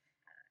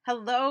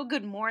Hello,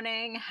 good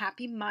morning,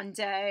 happy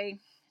Monday.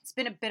 It's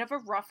been a bit of a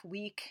rough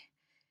week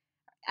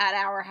at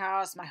our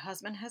house. My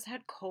husband has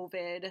had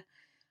COVID.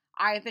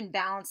 I've been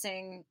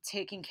balancing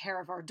taking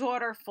care of our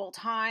daughter full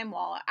time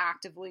while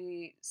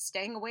actively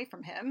staying away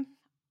from him,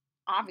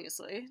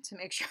 obviously, to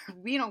make sure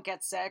we don't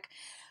get sick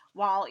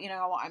while,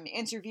 I'm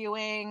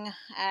interviewing.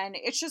 And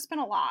it's just been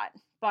a lot.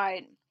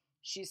 But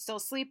she's still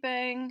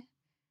sleeping.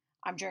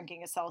 I'm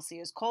drinking a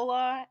Celsius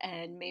cola,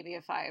 and maybe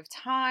if I have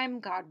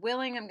time, God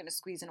willing, I'm going to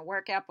squeeze in a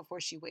workout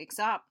before she wakes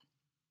up.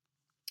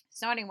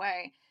 So,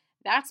 anyway,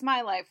 that's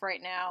my life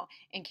right now,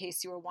 in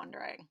case you were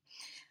wondering.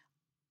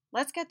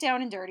 Let's get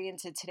down and dirty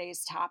into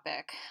today's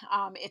topic.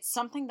 It's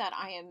something that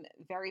I am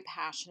very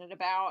passionate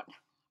about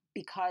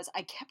because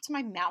I kept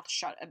my mouth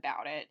shut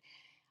about it.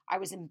 I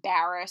was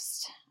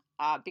embarrassed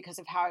because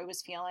of how I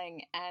was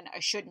feeling, and I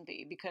shouldn't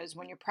be because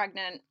when you're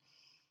pregnant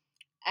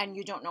and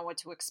you don't know what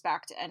to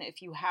expect, and if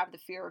you have the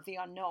fear of the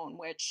unknown,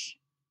 which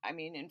I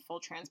mean, in full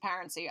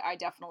transparency, I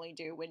definitely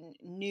do. When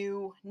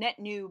net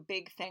new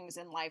big things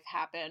in life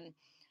happen,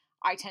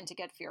 I tend to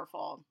get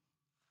fearful.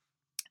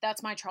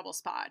 That's my trouble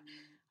spot.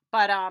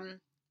 But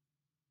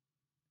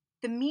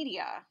the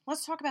media,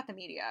 let's talk about the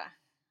media.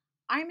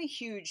 I'm a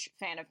huge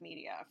fan of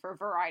media for a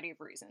variety of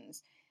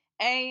reasons.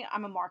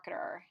 I'm a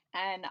marketer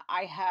and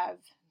I have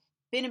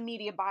been a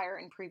media buyer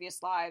in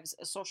previous lives,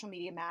 a social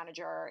media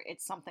manager.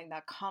 It's something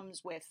that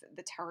comes with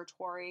the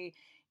territory.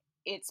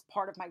 It's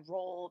part of my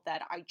role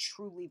that I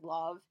truly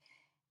love.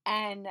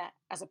 And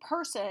as a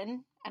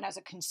person and as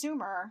a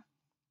consumer,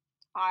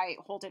 I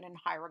hold it in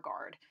high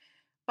regard.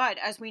 But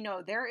as we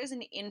know, there is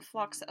an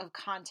influx of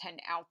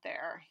content out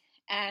there,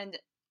 and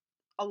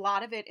a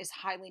lot of it is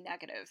highly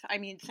negative. I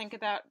mean, think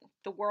about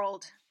the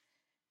world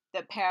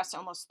that passed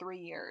almost 3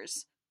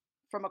 years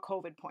from a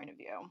COVID point of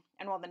view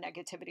and all the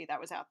negativity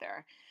that was out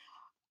there.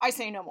 I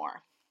say no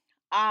more.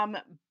 Um,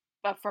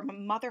 but from a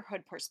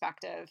motherhood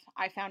perspective,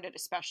 I found it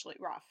especially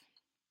rough.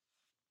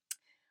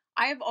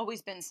 I have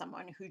always been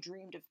someone who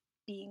dreamed of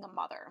being a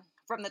mother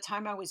from the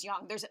time I was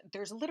young.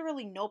 There's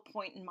literally no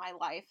point in my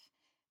life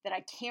that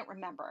I can't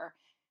remember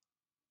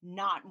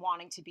not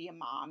wanting to be a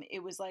mom.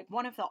 It was like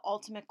one of the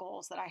ultimate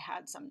goals that I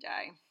had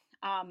someday.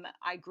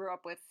 I grew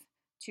up with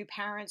two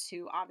parents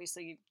who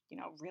obviously,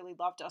 really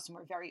loved us and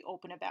were very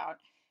open about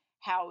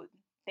how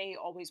they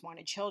always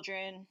wanted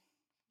children,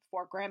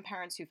 four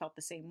grandparents who felt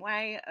the same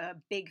way, a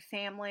big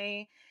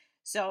family.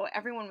 So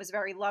everyone was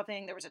very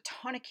loving. There was a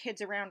ton of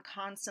kids around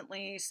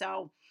constantly.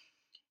 So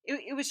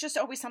it was just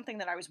always something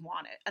that I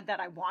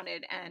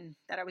wanted and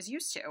that I was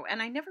used to.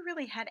 And I never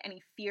really had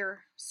any fear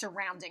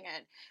surrounding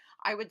it.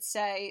 I would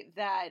say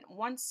that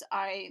once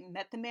I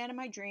met the man of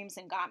my dreams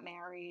and got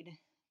married,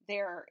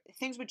 there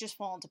things would just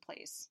fall into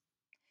place.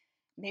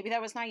 Maybe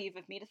that was naive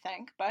of me to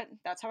think, but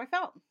that's how I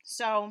felt.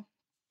 So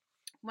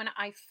when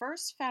I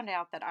first found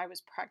out that I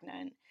was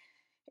pregnant,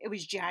 it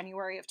was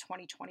January of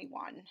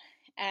 2021.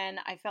 And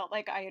I felt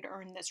like I had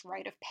earned this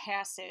rite of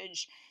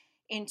passage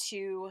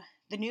into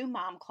the new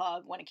mom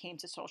club when it came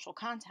to social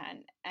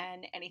content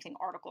and anything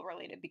article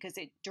related because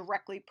it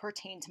directly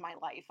pertained to my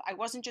life. I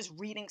wasn't just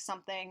reading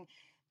something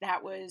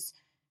that was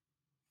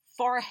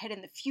far ahead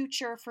in the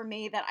future for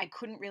me that I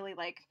couldn't really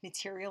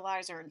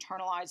materialize or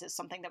internalize as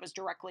something that was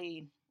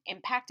directly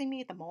impacting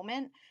me at the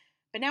moment,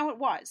 but now it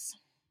was.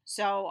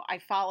 So I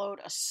followed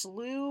a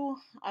slew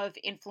of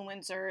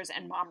influencers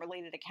and mom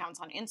related accounts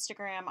on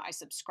Instagram. I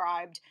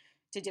subscribed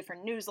to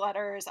different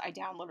newsletters. I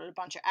downloaded a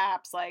bunch of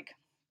apps.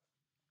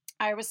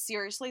 I was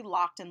seriously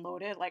locked and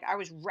loaded. I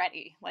was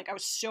ready. I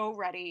was so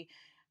ready.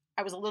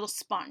 I was a little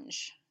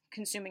sponge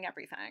consuming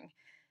everything.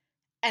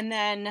 And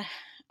then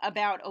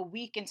about a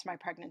week into my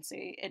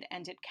pregnancy, it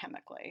ended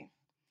chemically,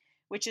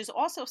 which is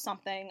also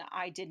something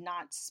I did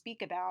not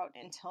speak about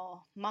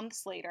until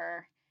months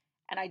later.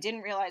 And I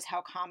didn't realize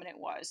how common it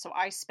was. So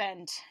I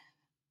spent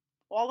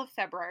all of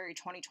February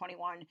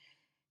 2021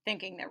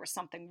 thinking there was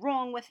something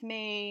wrong with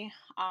me.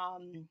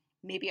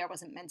 Maybe I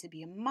wasn't meant to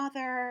be a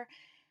mother.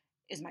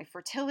 Is my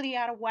fertility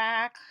out of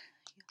whack?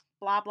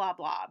 Blah, blah,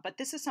 blah. But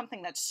this is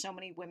something that so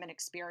many women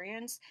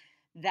experience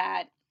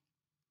that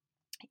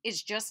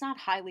is just not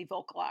highly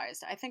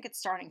vocalized. I think it's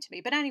starting to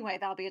be. But anyway,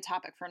 that'll be a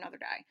topic for another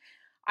day.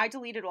 I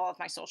deleted all of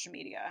my social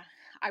media.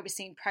 I was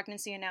seeing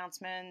pregnancy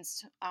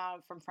announcements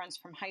from friends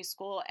from high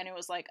school, and it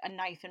was like a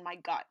knife in my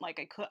gut.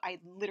 I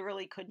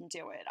literally couldn't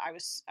do it. I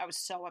was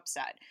so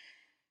upset.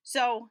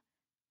 So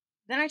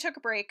then I took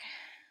a break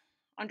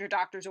under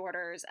doctor's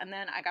orders, and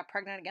then I got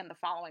pregnant again the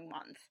following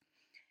month.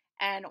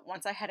 And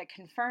once I had it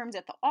confirmed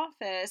at the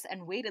office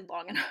and waited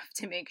long enough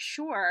to make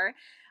sure,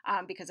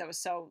 because I was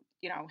so,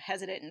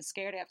 hesitant and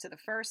scared after the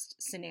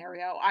first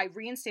scenario, I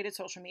reinstated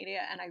social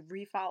media and I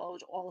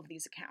refollowed all of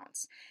these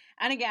accounts.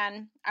 And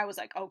again, I was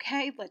like,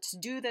 okay, let's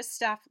do this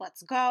stuff.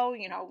 Let's go.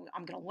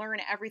 I'm going to learn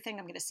everything.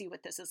 I'm going to see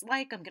what this is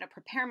like. I'm going to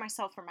prepare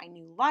myself for my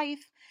new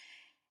life.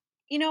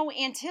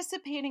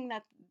 Anticipating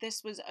that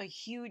this was a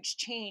huge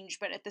change,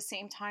 but at the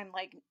same time,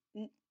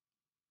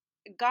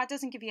 God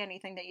doesn't give you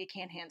anything that you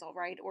can't handle,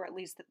 right? Or at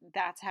least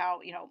that's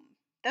how,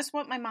 that's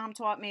what my mom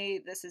taught me.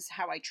 This is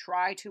how I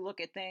try to look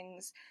at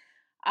things.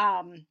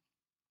 um,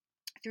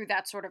 through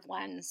that sort of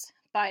lens.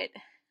 But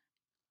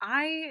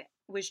I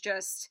was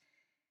just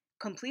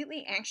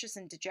completely anxious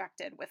and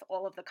dejected with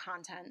all of the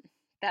content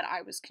that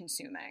I was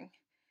consuming.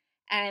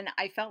 And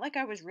I felt like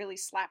I was really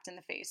slapped in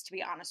the face, to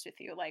be honest with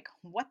you. Like,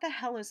 what the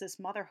hell is this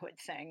motherhood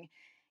thing?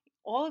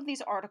 All of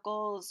these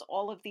articles,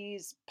 all of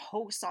these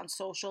posts on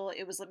social,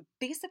 it was like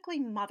basically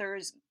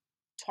mothers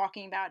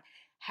talking about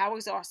how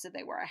exhausted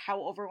they were,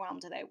 how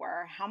overwhelmed they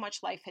were, how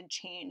much life had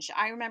changed.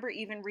 I remember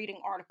even reading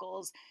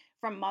articles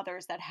from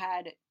mothers that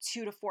had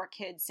 2 to 4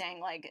 kids saying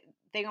like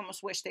they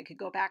almost wish they could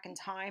go back in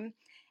time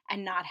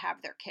and not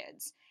have their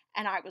kids.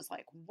 And I was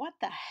like, what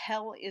the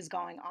hell is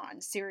going on?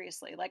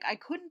 Seriously. Like, I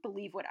couldn't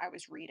believe what I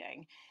was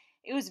reading.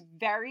 It was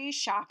very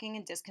shocking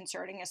and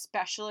disconcerting,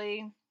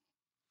 especially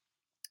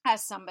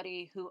as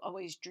somebody who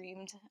always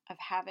dreamed of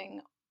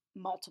having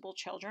multiple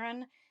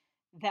children,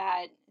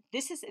 that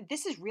this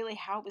is really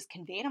how it was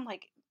conveyed. I'm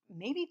like,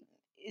 maybe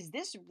is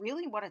this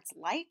really what it's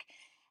like?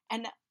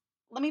 And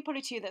let me put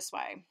it to you this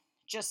way,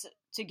 just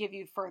to give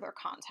you further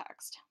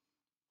context.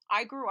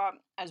 I grew up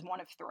as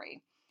one of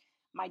three.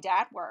 My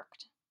dad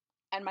worked,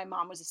 and my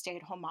mom was a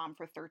stay-at-home mom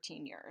for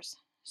 13 years.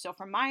 So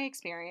from my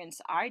experience,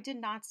 I did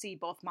not see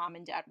both mom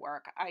and dad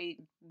work. I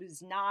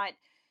was not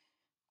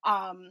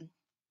um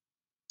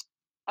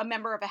a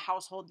member of a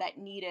household that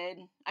needed,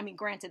 I mean,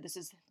 granted, this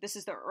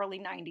is the early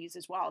 90s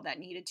as well, that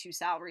needed two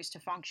salaries to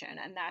function,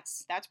 and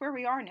that's where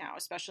we are now,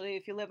 especially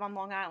if you live on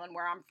Long Island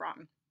where I'm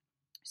from.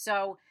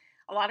 So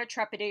a lot of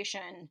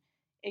trepidation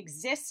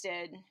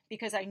existed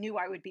because I knew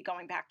I would be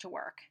going back to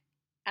work.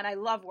 And I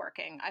love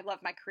working. I love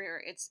my career.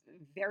 It's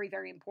very,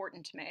 very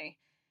important to me.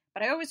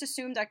 But I always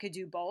assumed I could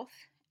do both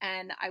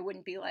and I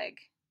wouldn't be like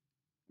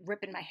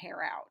ripping my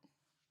hair out,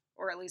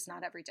 or at least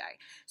not every day.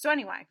 So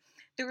anyway,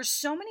 there were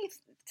so many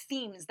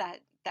themes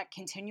that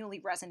continually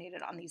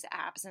resonated on these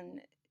apps,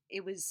 and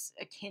it was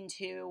akin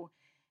to,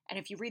 and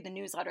if you read the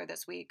newsletter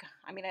this week,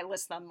 I mean, I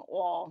list them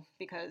all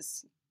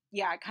because,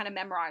 yeah, I kind of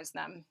memorized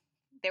them.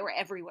 They were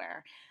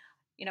everywhere.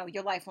 You know,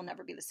 your life will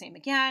never be the same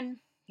again.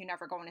 You're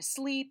never going to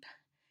sleep.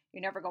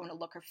 You're never going to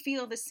look or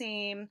feel the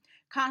same.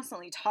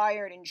 Constantly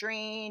tired and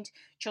drained.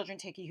 Children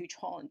take a huge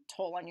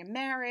toll on your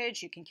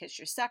marriage. You can kiss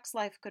your sex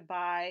life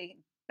goodbye.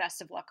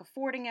 Best of luck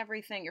affording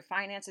everything. Your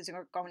finances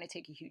are going to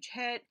take a huge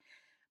hit.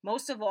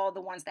 Most of all,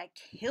 the ones that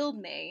killed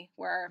me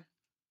were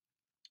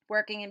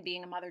working and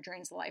being a mother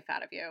drains the life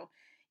out of you.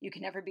 You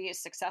can never be a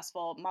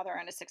successful mother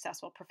and a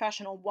successful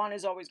professional. One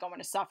is always going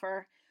to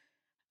suffer.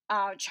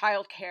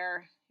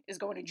 Childcare is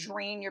going to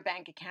drain your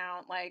bank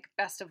account. Like,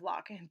 best of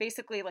luck. And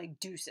basically, like,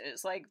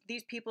 deuces. Like,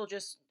 these people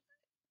just,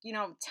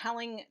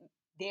 telling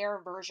their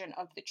version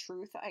of the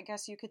truth, I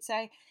guess you could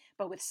say,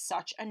 but with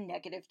such a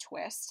negative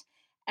twist.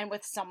 And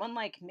with someone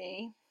like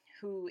me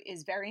who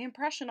is very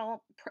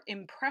impressionable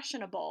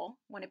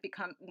when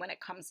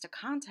it comes to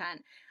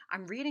content,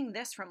 I'm reading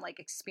this from like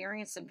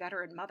experienced and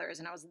veteran mothers,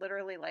 and I was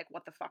literally like,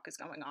 what the fuck is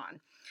going on?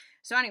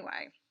 So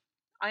anyway,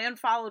 I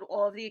unfollowed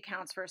all of the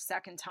accounts for a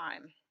second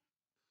time,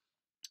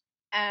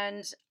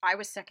 and I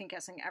was second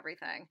guessing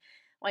everything.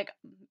 Like,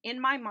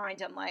 in my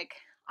mind, I'm like,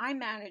 I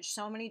manage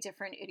so many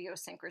different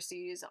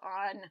idiosyncrasies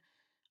on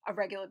a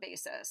regular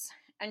basis.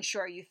 And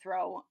sure, you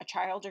throw a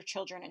child or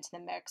children into the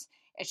mix,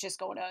 it's just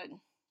going to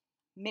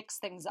mix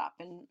things up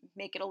and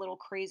make it a little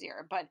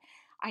crazier. But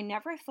I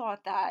never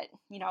thought that,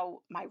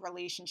 my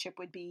relationship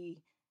would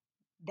be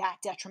that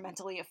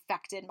detrimentally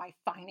affected, my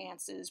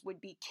finances would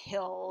be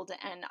killed,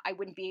 and I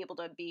wouldn't be able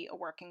to be a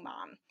working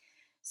mom.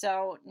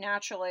 So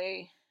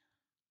naturally,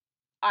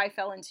 I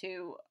fell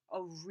into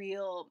a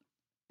real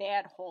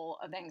bad hole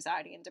of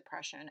anxiety and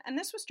depression. And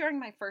this was during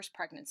my first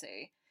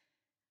pregnancy.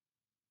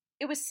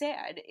 It was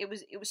sad. It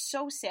was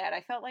so sad.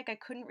 I felt like I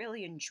couldn't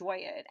really enjoy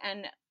it.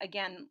 And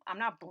again, I'm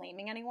not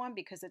blaming anyone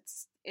because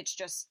it's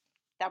just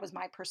that was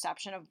my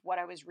perception of what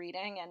I was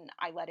reading, and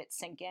I let it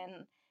sink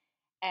in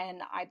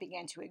and I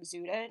began to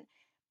exude it.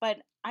 But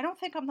I don't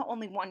think I'm the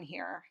only one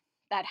here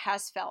that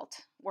has felt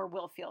or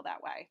will feel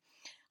that way.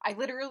 I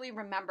literally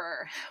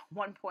remember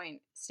one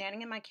point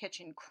standing in my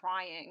kitchen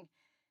crying,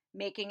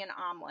 making an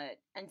omelet,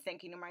 and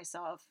thinking to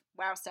myself,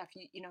 wow, Steph,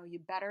 you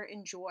better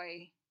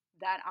enjoy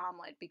that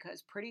omelet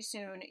because pretty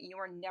soon you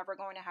are never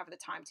going to have the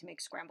time to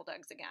make scrambled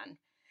eggs again.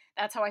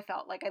 That's how I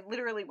felt. Like, I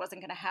literally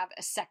wasn't going to have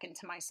a second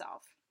to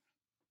myself.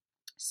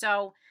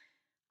 So,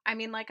 I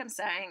mean, like I'm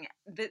saying,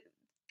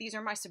 these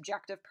are my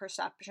subjective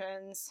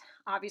perceptions.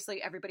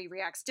 Obviously, everybody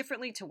reacts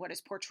differently to what is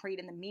portrayed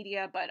in the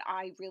media, but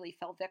I really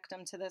fell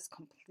victim to this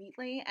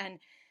completely. And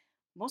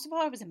most of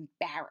all, I was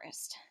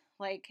embarrassed.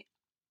 Like,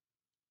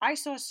 I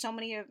saw so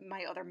many of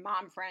my other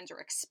mom friends or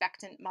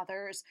expectant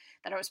mothers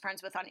that I was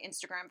friends with on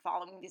Instagram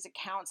following these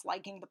accounts,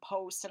 liking the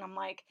posts, and I'm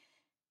like,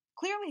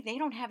 clearly they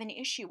don't have an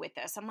issue with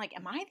this. I'm like,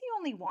 am I the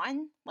only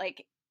one?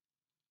 Like,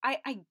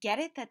 I get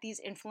it that these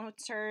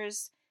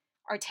influencers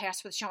are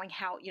tasked with showing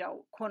how,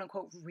 quote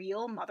unquote,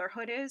 real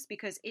motherhood is,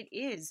 because it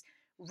is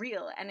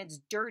real and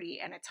it's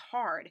dirty and it's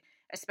hard,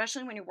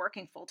 especially when you're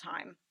working full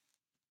time.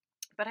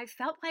 But I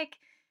felt like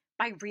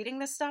by reading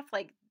this stuff,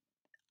 like,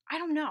 I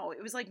don't know.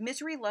 It was like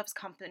misery loves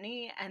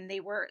company, and they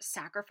were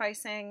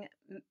sacrificing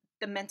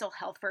the mental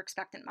health for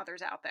expectant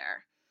mothers out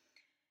there.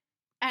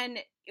 And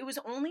it was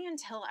only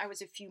until I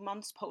was a few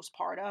months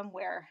postpartum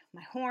where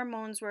my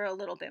hormones were a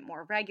little bit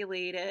more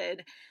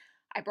regulated.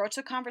 I broached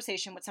a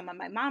conversation with some of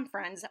my mom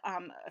friends.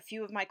 A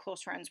few of my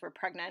close friends were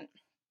pregnant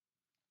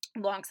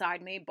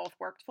alongside me, both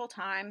worked full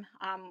time.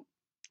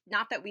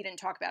 Not that we didn't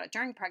talk about it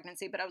during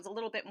pregnancy, but I was a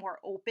little bit more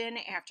open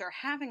after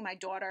having my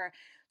daughter,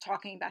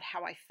 talking about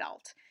how I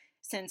felt.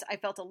 Since I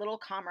felt a little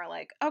calmer,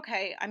 like,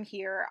 okay, I'm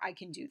here, I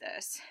can do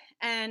this.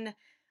 And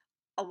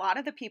a lot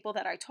of the people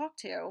that I talked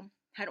to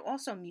had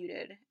also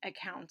muted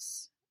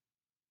accounts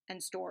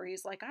and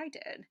stories like I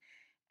did.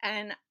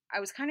 And I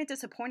was kind of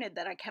disappointed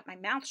that I kept my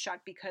mouth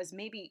shut, because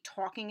maybe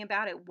talking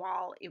about it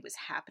while it was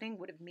happening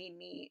would have made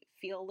me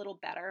feel a little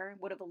better,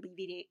 would have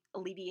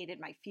alleviated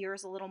my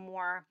fears a little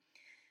more.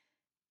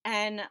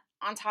 And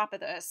on top of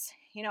this,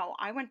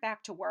 I went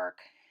back to work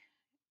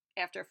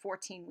after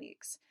 14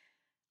 weeks.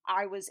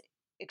 I was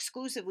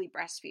exclusively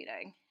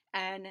breastfeeding.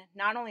 And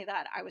not only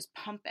that, I was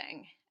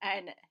pumping.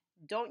 And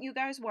don't you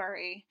guys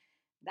worry,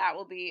 that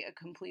will be a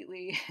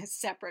completely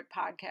separate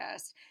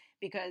podcast,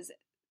 because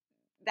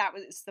that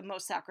was the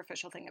most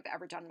sacrificial thing I've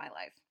ever done in my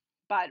life.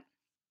 But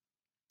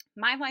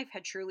my life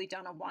had truly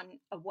done a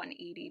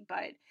 180,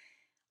 but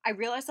I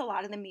realized a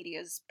lot of the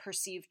media's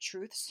perceived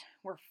truths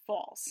were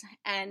false.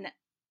 And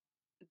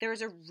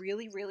there's a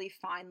really, really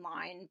fine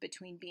line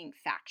between being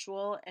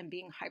factual and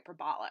being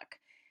hyperbolic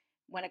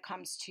when it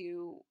comes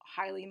to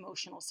highly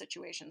emotional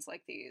situations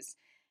like these.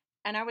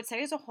 And I would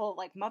say as a whole,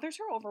 like, mothers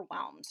are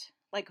overwhelmed.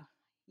 Like,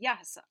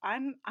 yes,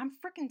 I'm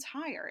freaking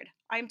tired.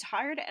 I'm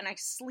tired and I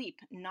sleep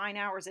 9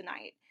 hours a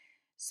night.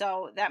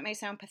 So that may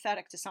sound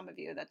pathetic to some of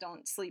you that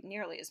don't sleep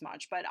nearly as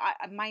much, but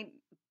my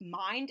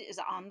mind is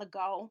on the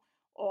go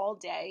all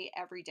day,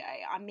 every day.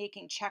 I'm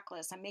making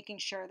checklists. I'm making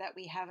sure that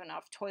we have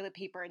enough toilet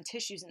paper and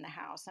tissues in the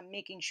house. I'm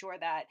making sure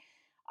that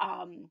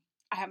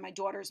I have my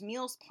daughter's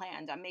meals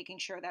planned. I'm making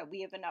sure that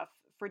we have enough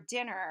for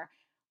dinner.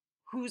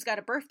 Who's got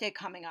a birthday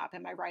coming up?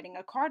 Am I writing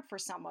a card for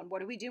someone?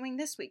 What are we doing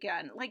this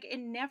weekend? Like, it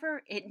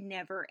never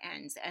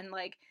ends. And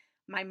like,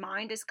 my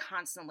mind is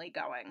constantly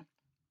going.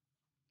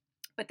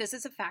 But this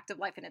is a fact of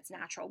life, and it's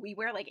natural. We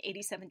wear like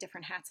 87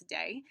 different hats a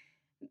day,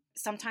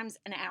 sometimes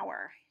an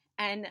hour.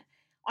 And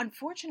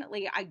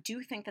unfortunately, I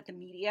do think that the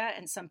media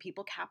and some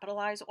people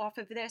capitalize off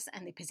of this,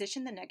 and they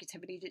position the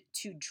negativity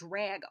to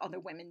drag other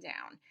women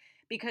down.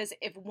 Because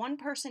if one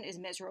person is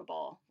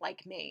miserable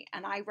like me,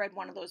 and I read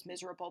one of those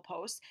miserable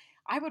posts,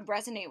 I would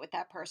resonate with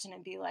that person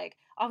and be like,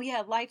 oh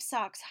yeah, life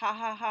sucks. Ha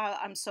ha ha.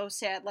 I'm so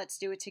sad. Let's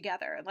do it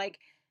together. Like,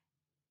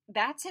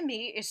 that to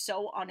me is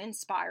so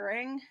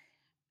uninspiring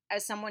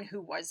as someone who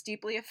was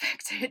deeply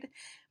affected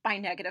by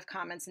negative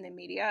comments in the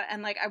media.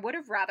 And like, I would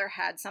have rather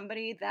had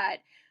somebody that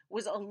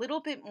was a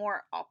little bit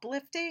more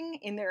uplifting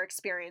in their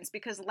experience,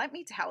 because let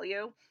me tell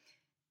you,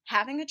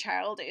 having a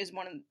child is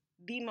one of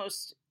the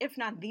most, if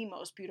not the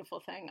most beautiful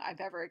thing I've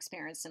ever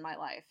experienced in my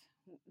life.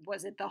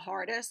 Was it the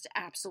hardest?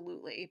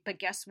 Absolutely. But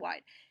guess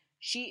what?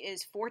 She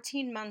is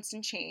 14 months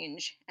and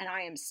change, and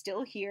I am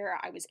still here.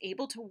 I was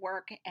able to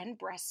work and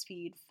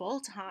breastfeed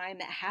full time,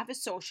 have a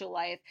social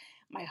life.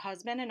 My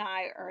husband and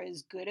I are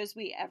as good as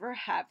we ever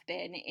have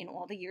been in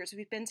all the years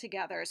we've been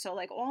together. So,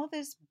 like, all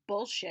this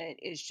bullshit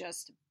is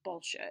just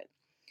bullshit.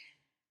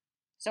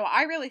 So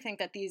I really think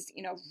that these,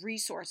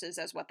 resources,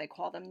 as what they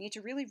call them, need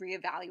to really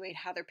reevaluate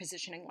how they're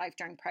positioning life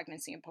during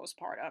pregnancy and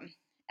postpartum.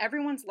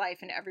 Everyone's life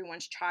and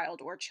everyone's child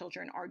or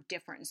children are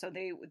different, so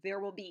there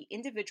will be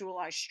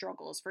individualized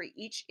struggles for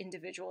each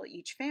individual,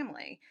 each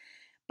family.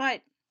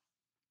 But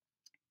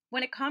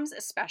when it comes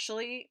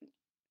especially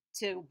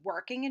to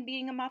working and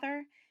being a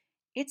mother,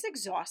 it's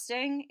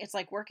exhausting. It's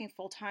like working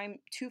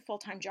two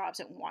full-time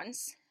jobs at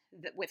once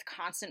with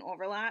constant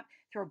overlap.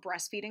 Throw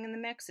breastfeeding in the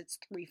mix, it's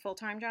 3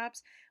 full-time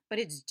jobs, but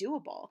it's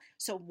doable.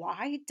 So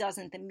why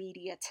doesn't the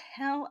media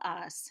tell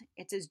us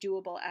it's as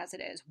doable as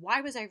it is?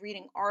 Why was I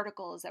reading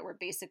articles that were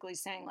basically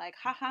saying like,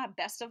 haha,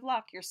 best of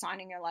luck, you're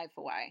signing your life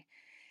away?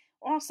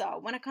 Also,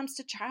 when it comes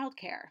to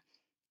childcare,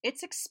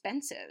 it's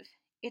expensive.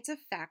 It's a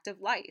fact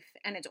of life,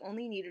 and it's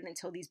only needed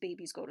until these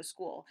babies go to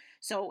school.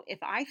 So if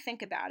I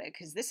think about it,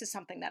 because this is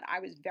something that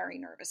I was very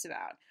nervous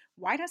about,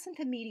 why doesn't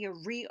the media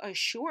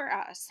reassure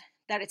us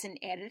that it's an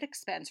added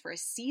expense for a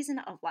season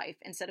of life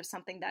instead of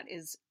something that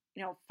is,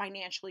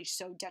 financially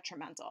so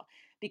detrimental?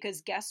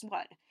 Because guess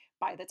what?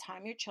 By the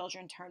time your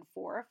children turn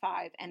 4 or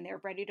 5 and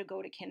they're ready to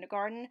go to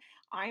kindergarten,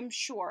 I'm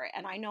sure,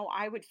 and I know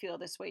I would feel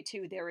this way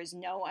too, there is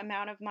no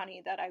amount of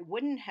money that I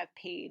wouldn't have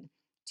paid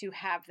to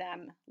have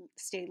them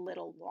stay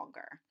little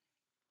longer.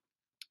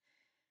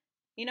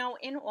 In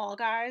all,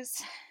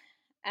 guys,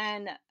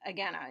 and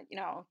again,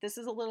 this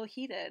is a little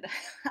heated.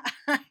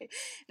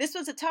 This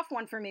was a tough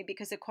one for me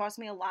because it caused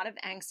me a lot of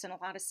angst and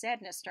a lot of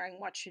sadness during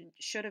what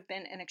should have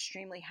been an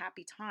extremely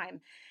happy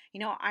time.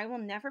 I will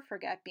never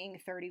forget being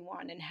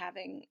 31 and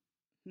having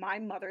my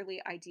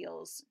motherly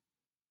ideals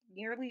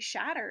nearly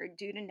shattered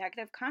due to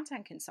negative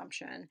content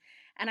consumption.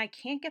 And I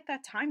can't get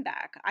that time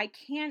back. I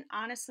can't,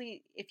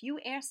 honestly, if you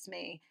asked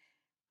me,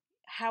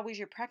 how was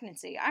your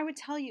pregnancy? I would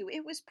tell you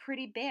it was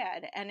pretty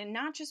bad. And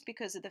not just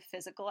because of the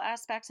physical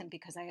aspects and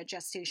because I had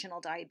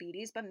gestational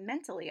diabetes, but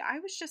mentally, I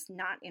was just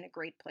not in a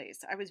great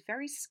place. I was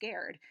very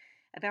scared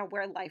about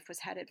where life was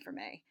headed for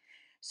me.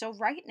 So,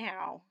 right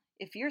now,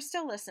 if you're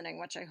still listening,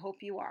 which I hope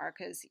you are,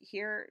 because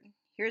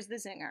here's the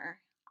zinger.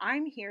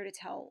 I'm here to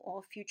tell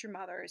all future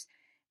mothers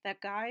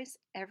that, guys,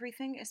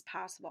 everything is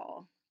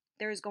possible.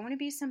 There's going to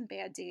be some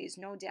bad days,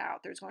 no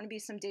doubt. There's going to be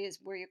some days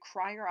where you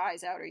cry your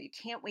eyes out or you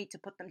can't wait to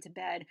put them to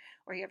bed,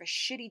 or you have a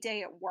shitty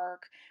day at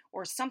work,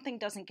 or something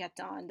doesn't get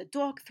done. The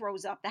dog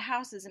throws up, the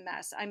house is a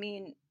mess. I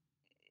mean,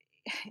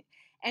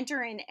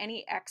 enter in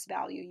any X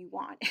value you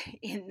want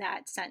in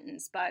that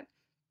sentence, but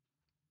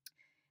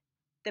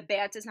the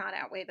bad does not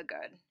outweigh the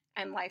good,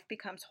 and life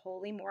becomes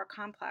wholly more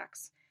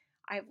complex.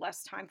 I have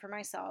less time for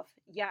myself.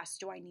 Yes,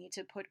 do I need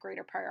to put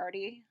greater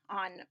priority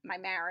on my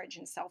marriage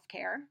and self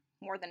care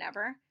more than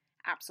ever?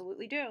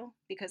 Absolutely do,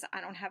 because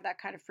I don't have that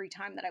kind of free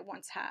time that I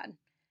once had.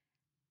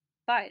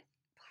 But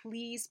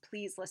please,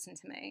 please listen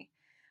to me.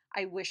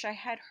 I wish I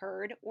had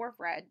heard or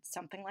read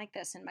something like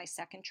this in my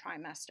second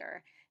trimester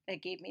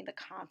that gave me the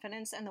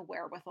confidence and the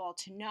wherewithal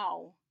to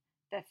know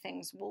that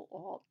things will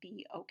all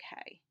be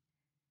okay.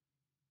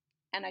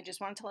 And I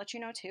just wanted to let you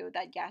know too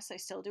that yes, I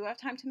still do have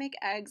time to make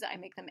eggs. I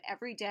make them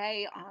every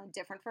day on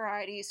different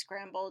varieties.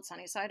 Scrambled,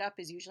 sunny side up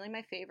is usually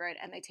my favorite,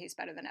 and they taste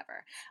better than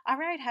ever. All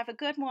right, have a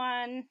good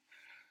one.